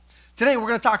Today we're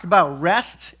going to talk about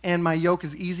rest, and my yoke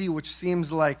is easy, which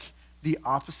seems like the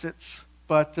opposites,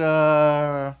 but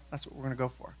that's what we're going to go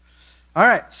for. All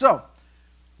right, so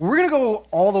we're going to go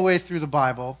all the way through the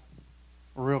Bible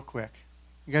real quick.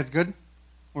 You guys good?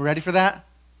 We're ready for that?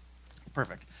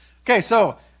 Perfect. Okay,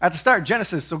 so at the start,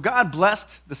 Genesis. So God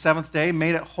blessed the seventh day,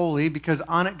 made it holy, because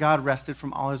on it God rested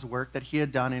from all his work that he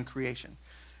had done in creation.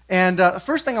 And the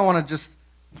first thing I want to just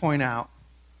point out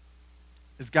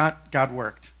is God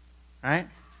worked, right?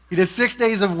 He did 6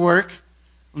 days of work.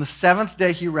 On the seventh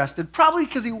day he rested, probably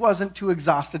because he wasn't too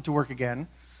exhausted to work again.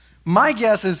 My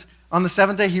guess is on the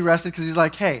seventh day he rested because he's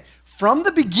like, hey, from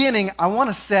the beginning, I want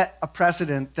to set a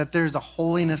precedent that there's a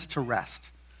holiness to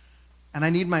rest. And I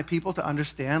need my people to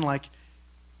understand, like,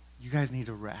 you guys need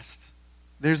to rest.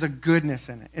 There's a goodness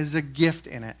in it. There's a gift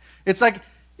in it. It's like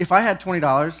if I had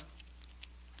 $20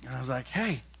 and I was like,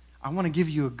 hey, I want to give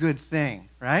you a good thing,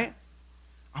 right?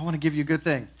 I want to give you a good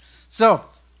thing. So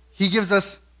he gives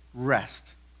us rest,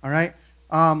 all right?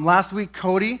 Last week,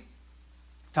 Cody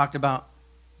talked about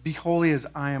be holy as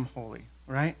I am holy,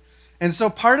 right? And so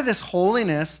part of this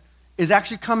holiness is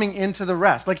actually coming into the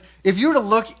rest. Like, if you were to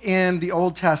look in the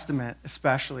Old Testament,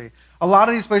 especially, a lot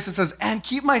of these places says, and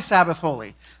keep my Sabbath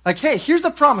holy. Like, hey, here's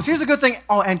a promise. Here's a good thing.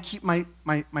 Oh, and keep my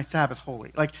Sabbath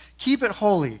holy. Like, keep it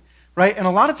holy, right? And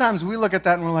a lot of times we look at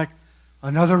that and we're like,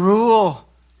 another rule,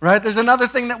 right? There's another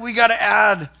thing that we got to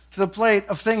add to the plate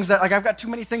of things that, like, I've got too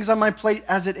many things on my plate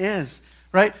as it is,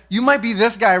 right? You might be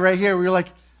this guy right here where you're like,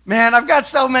 man, I've got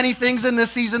so many things in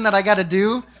this season that I got to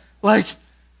do. Like,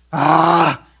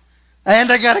 and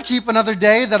I got to keep another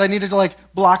day that I needed to, like,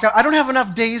 block out. I don't have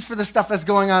enough days for the stuff that's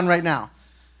going on right now.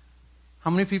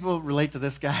 How many people relate to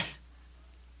this guy?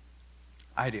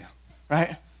 I do,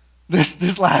 right?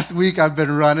 This last week I've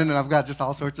been running and I've got just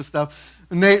all sorts of stuff.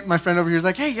 And Nate, my friend over here, is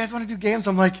like, hey, you guys want to do games?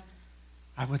 I'm like,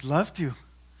 I would love to.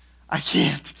 I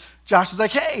can't. Josh was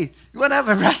like, hey, you want to have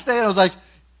a rest day? And I was like,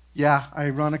 yeah,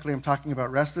 ironically, I'm talking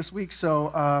about rest this week,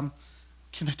 so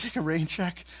can I take a rain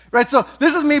check? Right, so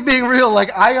this is me being real.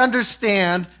 Like, I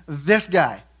understand this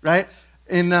guy, right?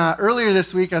 Earlier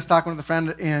this week, I was talking with a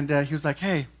friend, and he was like,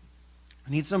 hey, I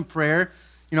need some prayer.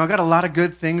 You know, I got a lot of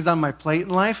good things on my plate in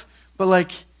life, but,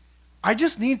 like, I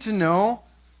just need to know,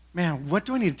 man, what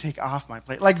do I need to take off my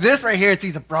plate? Like this right here, it's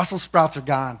either Brussels sprouts are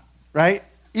gone, right?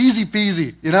 Easy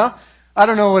peasy, you know? I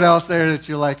don't know what else there that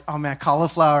you're like, oh, man,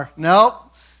 cauliflower.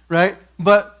 Nope. Right?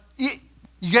 But you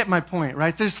get my point,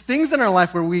 right? There's things in our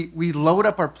life where we load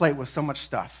up our plate with so much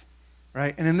stuff,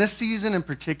 right? And in this season in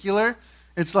particular,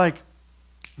 it's like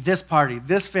this party,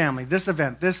 this family, this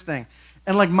event, this thing.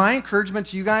 And like my encouragement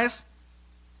to you guys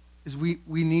is we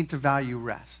need to value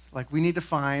rest. Like we need to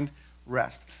find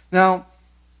rest. Now,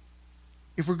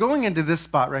 if we're going into this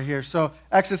spot right here, so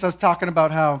Exodus, I was talking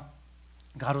about how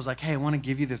God was like, hey, I want to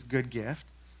give you this good gift,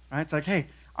 right? It's like, hey,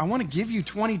 I want to give you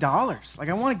 $20. Like,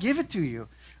 I want to give it to you.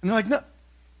 And they're like, no.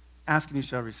 Ask and you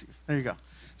shall receive. There you go.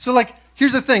 So, like,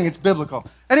 here's the thing. It's biblical.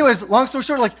 Anyways, long story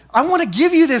short, like, I want to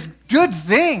give you this good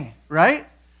thing, right?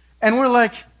 And we're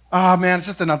like, oh, man, it's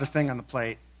just another thing on the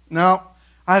plate. No,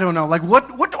 I don't know. Like,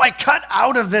 what do I cut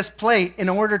out of this plate in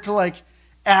order to, like,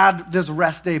 add this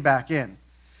rest day back in?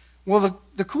 Well,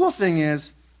 the cool thing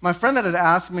is, my friend that had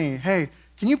asked me, hey,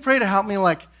 can you pray to help me,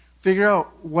 like, figure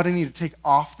out what I need to take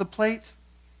off the plate?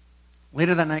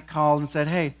 Later that night called and said,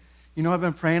 hey, you know, I've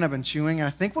been praying, I've been chewing, and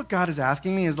I think what God is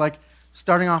asking me is like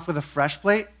starting off with a fresh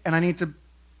plate, and I need to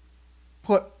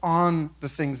put on the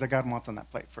things that God wants on that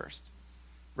plate first,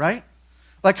 right?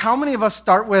 Like how many of us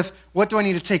start with, what do I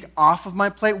need to take off of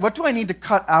my plate? What do I need to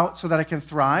cut out so that I can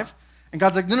thrive? And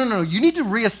God's like, no, you need to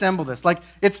reassemble this. Like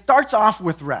it starts off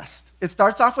with rest. It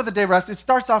starts off with a day of rest. It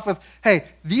starts off with, hey,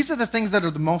 these are the things that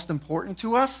are the most important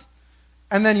to us.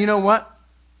 And then you know what?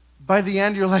 By the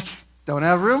end, you're like, don't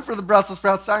have room for the Brussels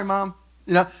sprouts. Sorry, Mom.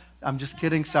 You know, I'm just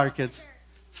kidding. Sorry, kids.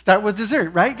 Start with dessert,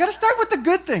 right? You got to start with the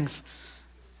good things.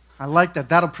 I like that.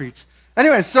 That'll preach.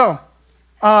 Anyway, so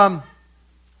the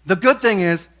good thing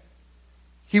is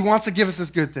he wants to give us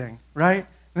this good thing, right?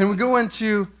 And then we go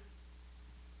into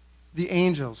the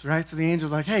angels, right? So the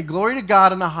angels are like, hey, glory to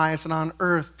God in the highest and on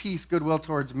earth, peace, goodwill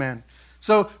towards men.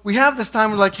 So we have this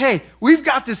time, we're like, hey, we've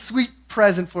got this sweet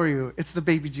present for you. It's the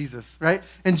baby Jesus, right?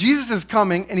 And Jesus is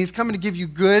coming, and he's coming to give you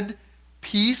good,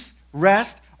 peace,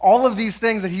 rest, all of these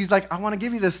things that he's like, I want to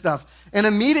give you this stuff. And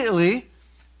immediately,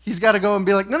 he's got to go and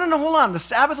be like, no, hold on. The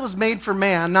Sabbath was made for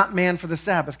man, not man for the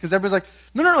Sabbath. Because everybody's like,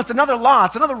 no, it's another law.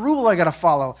 It's another rule I got to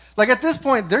follow. Like at this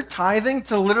point, they're tithing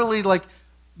to literally like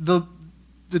the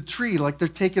tree. Like they're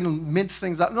taking mint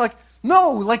things out. And they're like,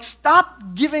 no, like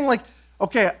stop giving like,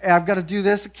 okay, I've got to do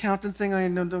this accountant thing.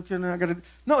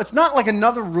 No, it's not like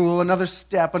another rule, another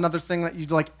step, another thing that you're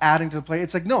like adding to the plate.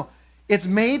 It's like, no, it's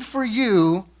made for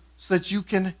you so that you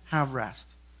can have rest,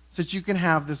 so that you can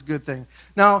have this good thing.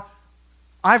 Now,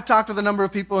 I've talked with a number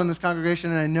of people in this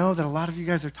congregation, and I know that a lot of you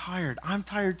guys are tired. I'm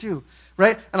tired too,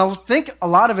 right? And I think a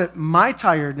lot of it, my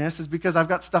tiredness, is because I've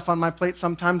got stuff on my plate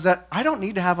sometimes that I don't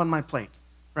need to have on my plate,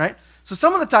 right? So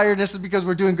some of the tiredness is because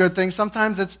we're doing good things.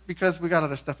 Sometimes it's because we got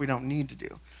other stuff we don't need to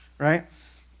do, right?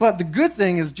 But the good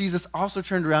thing is Jesus also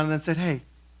turned around and then said, hey,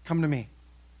 come to me.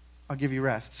 I'll give you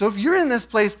rest. So if you're in this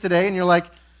place today and you're like,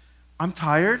 I'm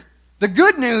tired, the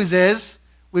good news is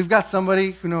we've got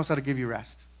somebody who knows how to give you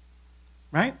rest.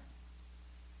 Right?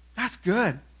 That's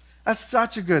good. That's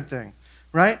such a good thing,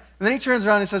 right? And then he turns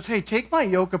around and says, hey, take my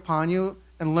yoke upon you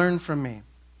and learn from me.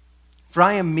 For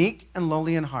I am meek and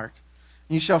lowly in heart,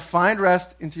 and you shall find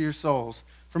rest into your souls.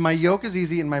 For my yoke is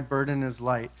easy and my burden is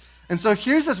light. And so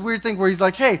here's this weird thing where he's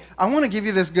like, hey, I want to give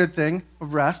you this good thing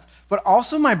of rest, but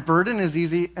also my burden is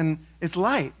easy and it's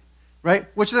light, right?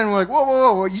 Which then we're like,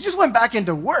 whoa, you just went back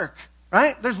into work,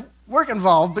 right? There's work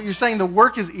involved, but you're saying the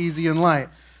work is easy and light.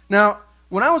 Now,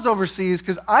 when I was overseas,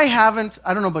 because I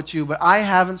don't know about you, but I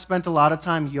haven't spent a lot of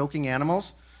time yoking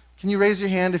animals. Can you raise your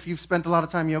hand if you've spent a lot of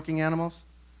time yoking animals?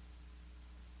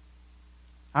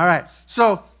 All right.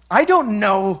 So I don't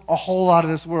know a whole lot of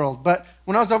this world, but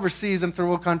when I was overseas in third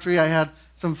world country, I had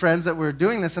some friends that were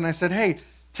doing this, and I said, hey,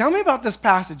 tell me about this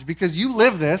passage, because you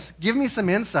live this. Give me some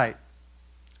insight.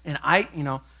 And I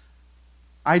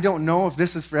don't know if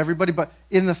this is for everybody, but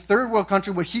in the third world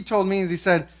country, what he told me is he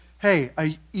said, hey,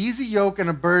 an easy yoke and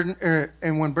a burden,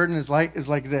 and when burden is light, is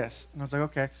like this. And I was like,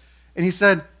 okay. And he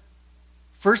said,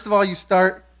 first of all, you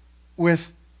start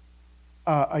with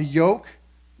a yoke,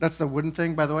 that's the wooden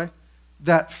thing, by the way,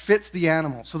 that fits the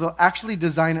animal. So they'll actually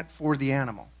design it for the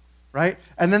animal, right?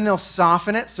 And then they'll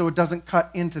soften it so it doesn't cut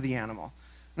into the animal.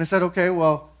 And I said, okay,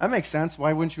 well, that makes sense.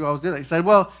 Why wouldn't you always do that? He said,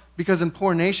 well, because in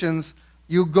poor nations,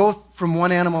 you go from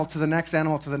one animal to the next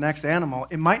animal to the next animal.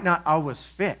 It might not always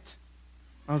fit.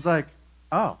 I was like,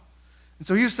 oh. And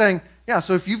so he was saying, yeah,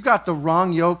 so if you've got the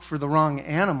wrong yoke for the wrong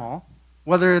animal,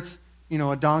 whether it's,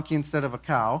 a donkey instead of a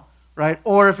cow, right?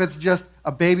 Or if it's just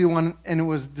a baby one and it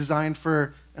was designed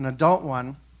for an adult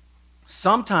one,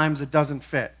 sometimes it doesn't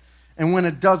fit. And when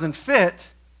it doesn't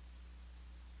fit,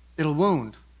 it'll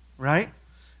wound, right?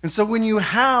 And so when you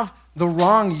have the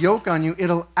wrong yoke on you,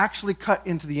 it'll actually cut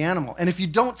into the animal. And if you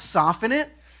don't soften it,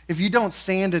 if you don't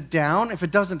sand it down, if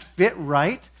it doesn't fit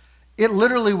right, it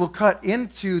literally will cut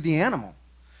into the animal.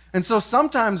 And so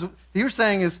sometimes what you're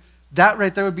saying is that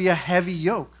right there would be a heavy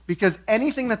yoke, because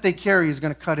anything that they carry is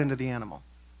going to cut into the animal,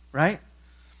 right?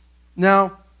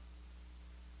 Now,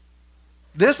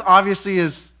 this obviously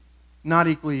is not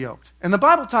equally yoked. And the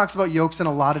Bible talks about yokes in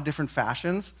a lot of different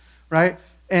fashions, right?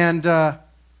 And the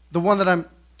one that I'm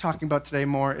talking about today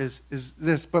more is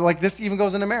this. But like this even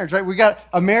goes into marriage, right? We got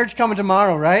a marriage coming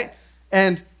tomorrow, right?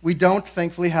 And we don't,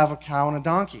 thankfully, have a cow and a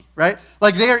donkey, right?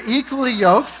 Like, they are equally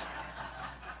yoked.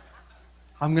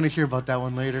 I'm going to hear about that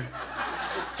one later.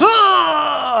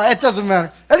 It doesn't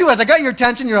matter. Anyways, I got your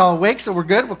attention. You're all awake, so we're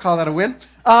good. We'll call that a win.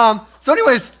 So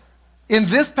anyways, in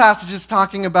this passage, it's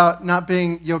talking about not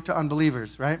being yoked to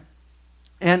unbelievers, right?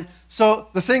 And so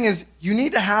the thing is, you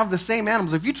need to have the same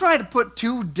animals. If you try to put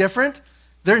two different,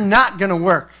 they're not going to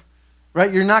work,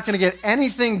 right? You're not going to get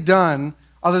anything done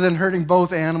other than hurting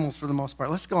both animals for the most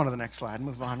part. Let's go on to the next slide and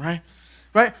move on, right?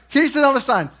 Right? Here's another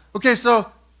sign. Okay,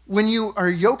 so when you are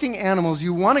yoking animals,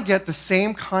 you want to get the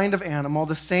same kind of animal,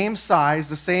 the same size,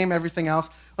 the same everything else.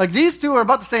 Like these two are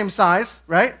about the same size,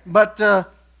 right? But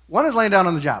one is laying down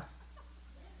on the job.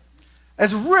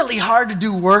 It's really hard to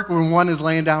do work when one is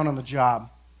laying down on the job,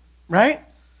 right?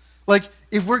 Like,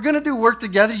 if we're going to do work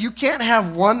together, you can't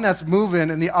have one that's moving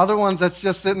and the other one's that's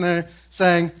just sitting there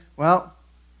saying, well,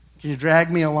 can you drag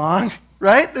me along,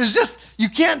 right? You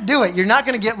can't do it. You're not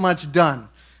going to get much done,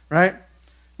 right?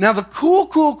 Now, the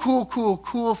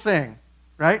cool thing,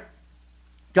 right?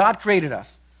 God created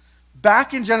us.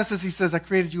 Back in Genesis, he says, I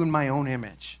created you in my own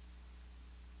image.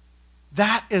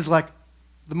 That is like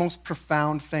the most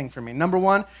profound thing for me. Number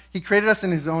one, he created us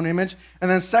in his own image. And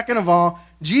then second of all,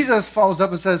 Jesus follows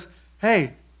up and says,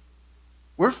 hey,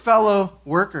 we're fellow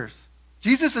workers.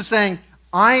 Jesus is saying,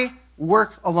 I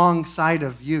work alongside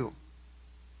of you.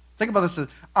 Think about this.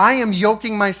 I am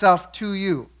yoking myself to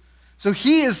you. So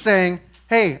he is saying,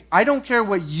 hey, I don't care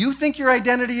what you think your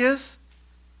identity is.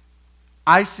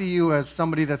 I see you as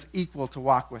somebody that's equal to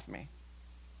walk with me.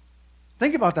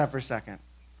 Think about that for a second.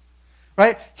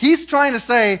 Right? He's trying to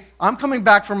say, I'm coming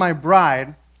back for my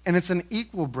bride, and it's an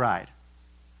equal bride.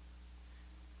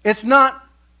 It's not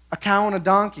a cow and a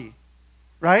donkey,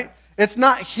 right? It's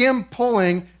not him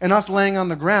pulling and us laying on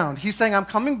the ground. He's saying, I'm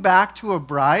coming back to a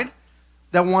bride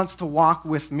that wants to walk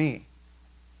with me.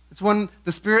 It's when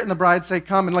the Spirit and the bride say,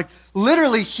 come. And like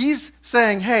literally he's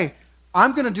saying, hey,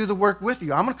 I'm going to do the work with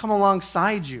you. I'm going to come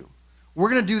alongside you. We're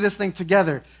going to do this thing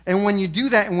together. And when you do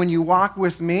that and when you walk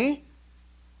with me,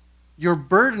 your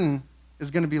burden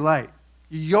is going to be light.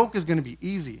 Your yoke is going to be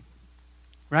easy,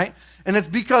 right? And it's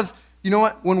because, you know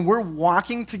what, when we're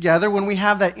walking together, when we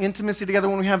have that intimacy together,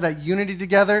 when we have that unity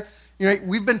together, you know,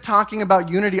 we've been talking about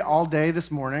unity all day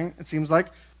this morning, it seems like.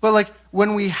 But like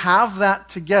when we have that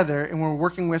together and we're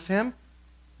working with him,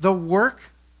 the work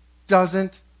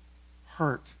doesn't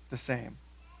hurt the same.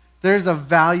 There's a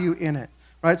value in it,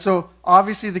 right? So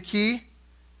obviously the key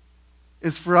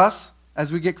is for us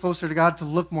as we get closer to God to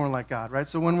look more like God, right?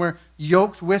 So when we're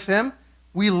yoked with him,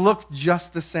 we look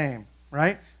just the same,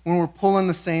 right? When we're pulling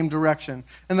the same direction.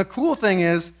 And the cool thing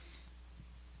is,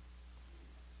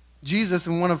 Jesus,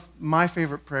 in one of my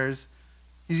favorite prayers,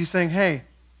 he's saying, hey,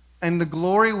 and the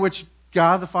glory which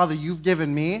God the Father you've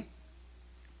given me,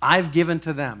 I've given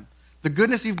to them. The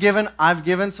goodness you've given, I've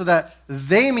given so that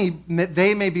they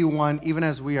may be one even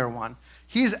as we are one.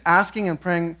 He's asking and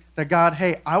praying that God,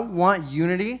 hey, I want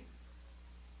unity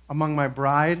among my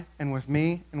bride and with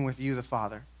me and with you, the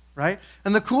Father, right?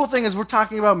 And the cool thing is we're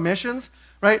talking about missions,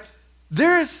 right?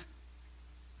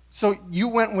 So you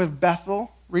went with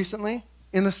Bethel recently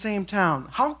in the same town.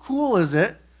 How cool is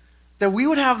it that we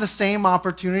would have the same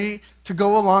opportunity to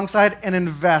go alongside and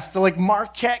invest? So like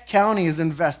Marquette County is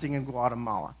investing in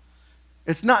Guatemala.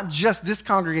 It's not just this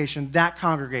congregation, that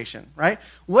congregation, right?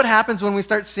 What happens when we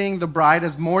start seeing the bride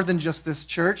as more than just this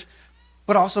church,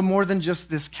 but also more than just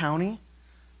this county?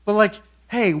 But like,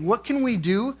 hey, what can we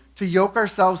do to yoke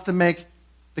ourselves to make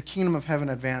the kingdom of heaven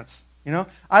advance? You know,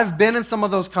 I've been in some of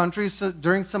those countries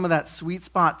during some of that sweet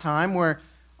spot time where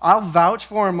I'll vouch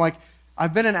for them. Like,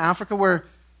 I've been in Africa where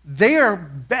they are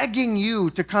begging you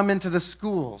to come into the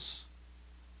schools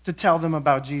to tell them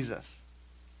about Jesus.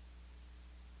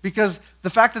 Because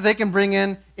the fact that they can bring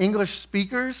in English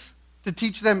speakers to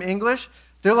teach them English,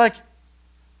 they're like,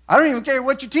 I don't even care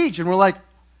what you teach. And we're like,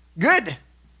 good.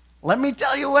 Let me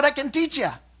tell you what I can teach you,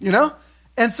 you know?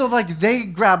 And so like they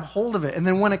grab hold of it. And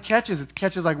then when it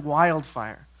catches like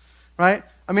wildfire, right?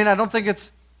 I mean, I don't think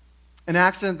it's an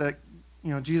accident that,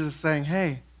 you know, Jesus is saying,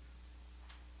 hey,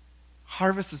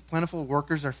 harvest is plentiful,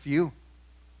 workers are few.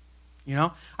 You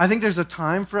know? I think there's a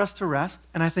time for us to rest.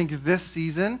 And I think this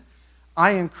season,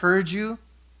 I encourage you,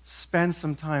 spend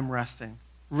some time resting.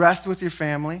 Rest with your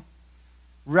family.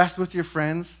 Rest with your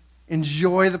friends.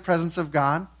 Enjoy the presence of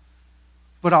God.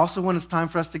 But also when it's time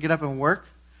for us to get up and work,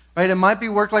 right? It might be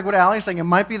work like what Allie's saying. It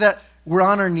might be that we're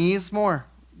on our knees more,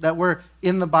 that we're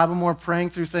in the Bible more,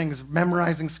 praying through things,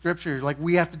 memorizing scripture. Like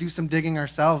we have to do some digging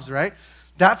ourselves, right?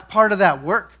 That's part of that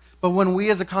work. But when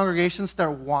we as a congregation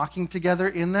start walking together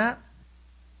in that,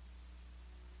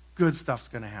 good stuff's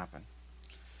going to happen.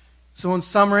 So in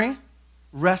summary,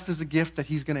 rest is a gift that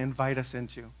he's going to invite us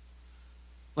into.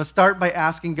 Let's start by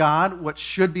asking God what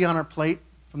should be on our plate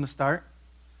from the start.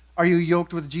 Are you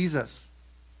yoked with Jesus?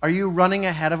 Are you running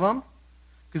ahead of him?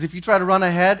 Because if you try to run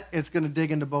ahead, it's going to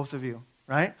dig into both of you,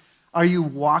 right? Are you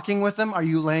walking with him? Are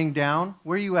you laying down?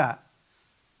 Where are you at?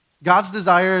 God's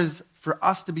desire is for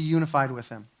us to be unified with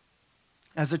him.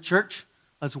 As a church,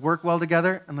 let's work well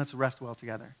together and let's rest well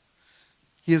together.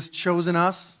 He has chosen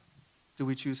us. Do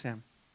we choose him?